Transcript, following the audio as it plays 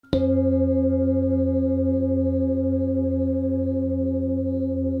Get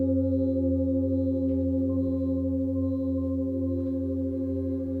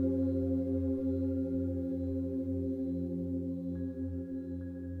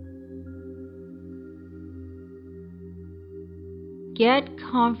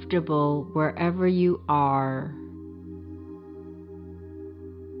comfortable wherever you are.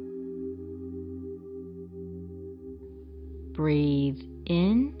 Breathe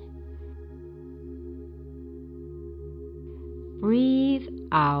in. Breathe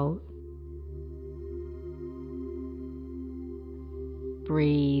out.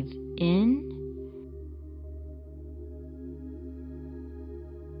 Breathe in.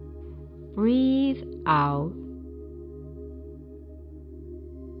 Breathe out.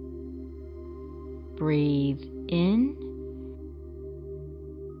 Breathe in.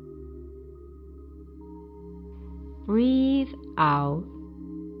 Breathe out.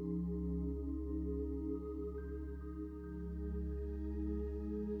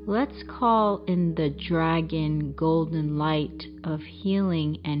 Let's call in the dragon golden light of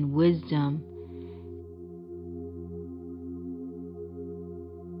healing and wisdom.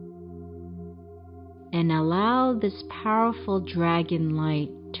 And allow this powerful dragon light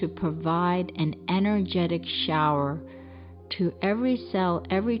to provide an energetic shower to every cell,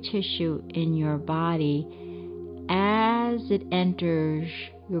 every tissue in your body as it enters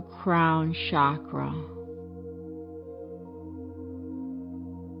your crown chakra.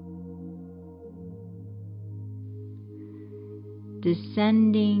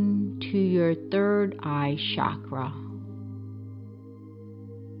 Descending to your third eye chakra.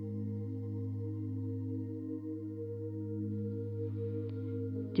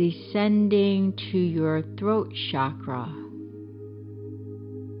 Descending to your throat chakra.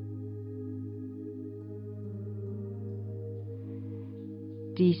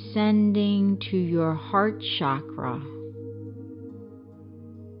 Descending to your heart chakra.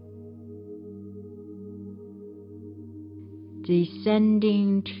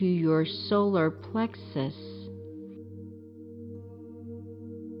 Descending to your solar plexus.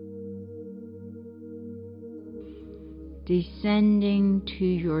 Descending to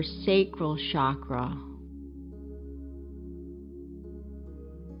your sacral chakra.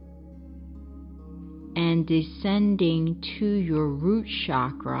 And descending to your root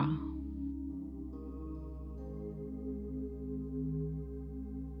chakra.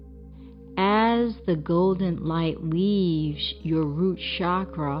 As the golden light leaves your root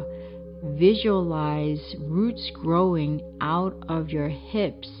chakra, visualize roots growing out of your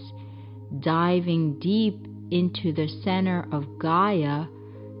hips, diving deep into the center of Gaia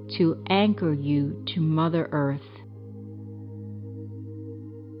to anchor you to Mother Earth.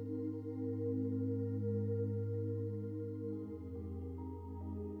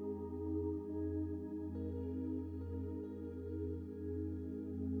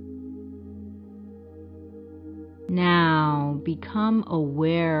 Now become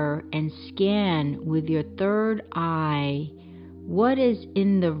aware and scan with your third eye what is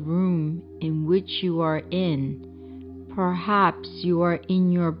in the room in which you are in. Perhaps you are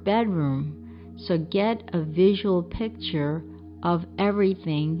in your bedroom, so get a visual picture of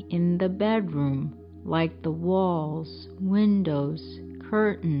everything in the bedroom, like the walls, windows,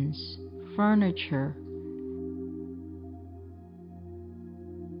 curtains, furniture.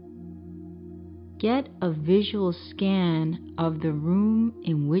 Get a visual scan of the room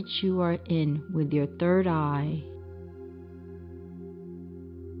in which you are in with your third eye.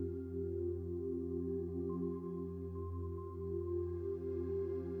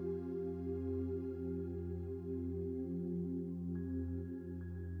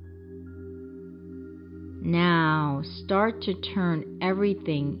 Now start to turn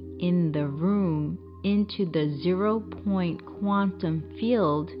everything in the room into the 0-point quantum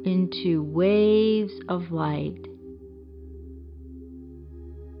field into waves of light.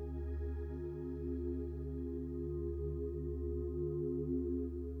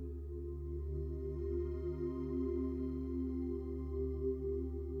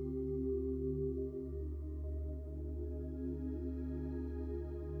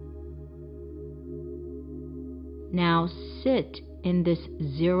 Now sit in this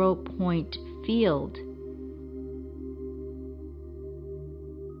 0-point field.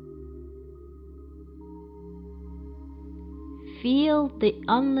 Feel the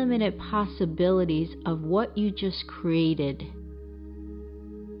unlimited possibilities of what you just created.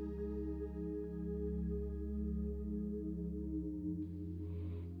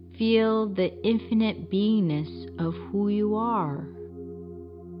 Feel the infinite beingness of who you are.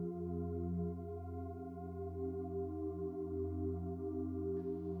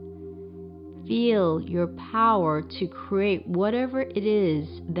 feel your power to create whatever it is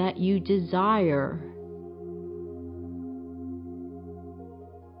that you desire.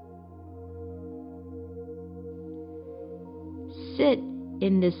 Sit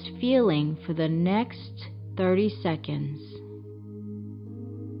in this feeling for the next 30 seconds.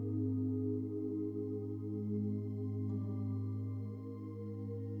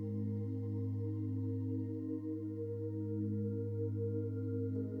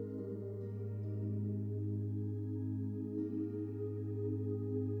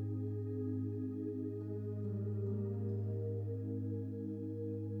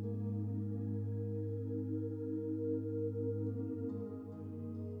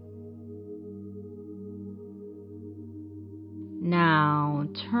 Now,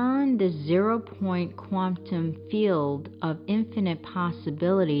 turn the 0-point quantum field of infinite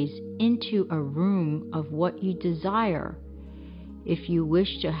possibilities into a room of what you desire. If you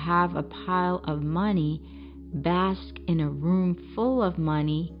wish to have a pile of money, bask in a room full of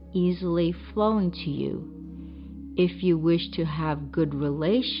money easily flowing to you. If you wish to have good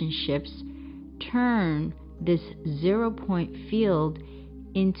relationships, turn this 0-point field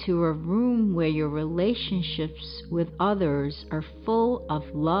into a room where your relationships with others are full of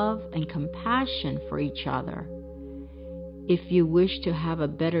love and compassion for each other. If you wish to have a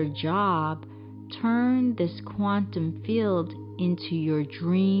better job, turn this quantum field into your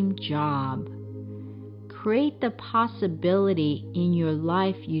dream job. Create the possibility in your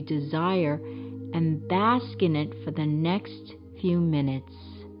life you desire and bask in it for the next few minutes.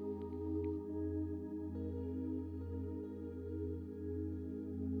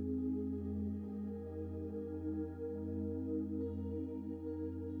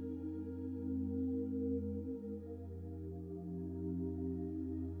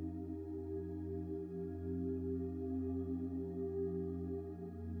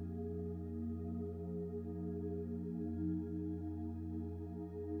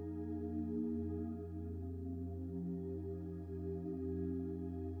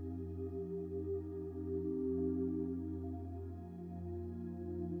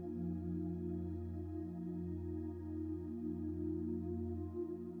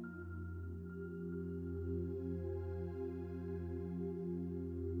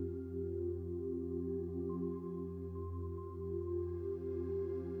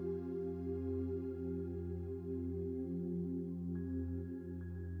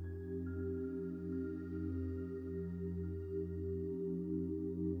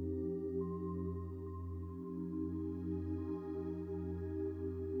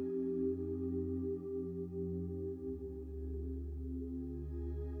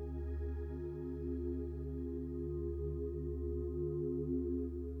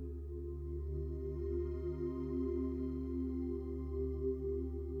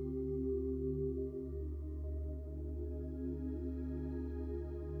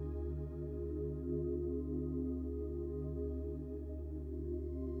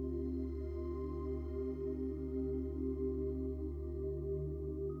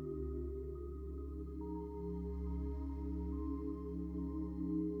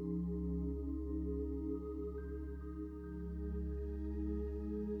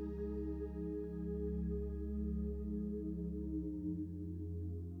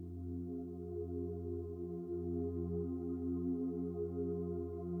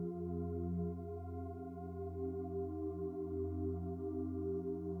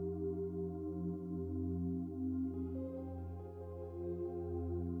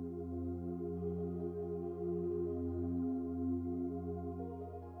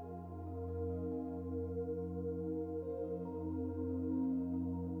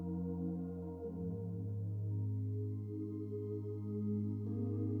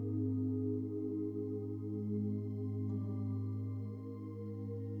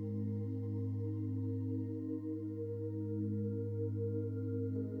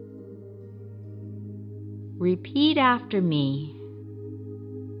 Repeat after me.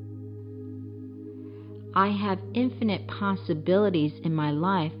 I have infinite possibilities in my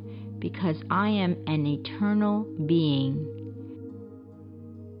life because I am an eternal being.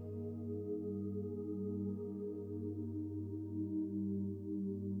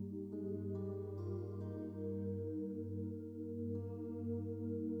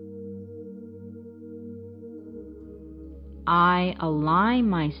 I align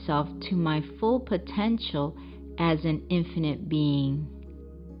myself to my full potential as an infinite being.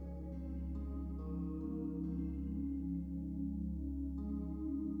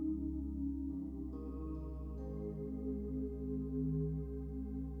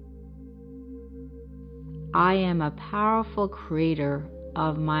 I am a powerful creator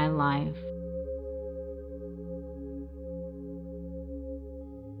of my life.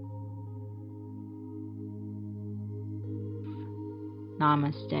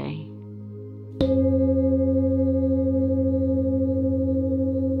 Namaste.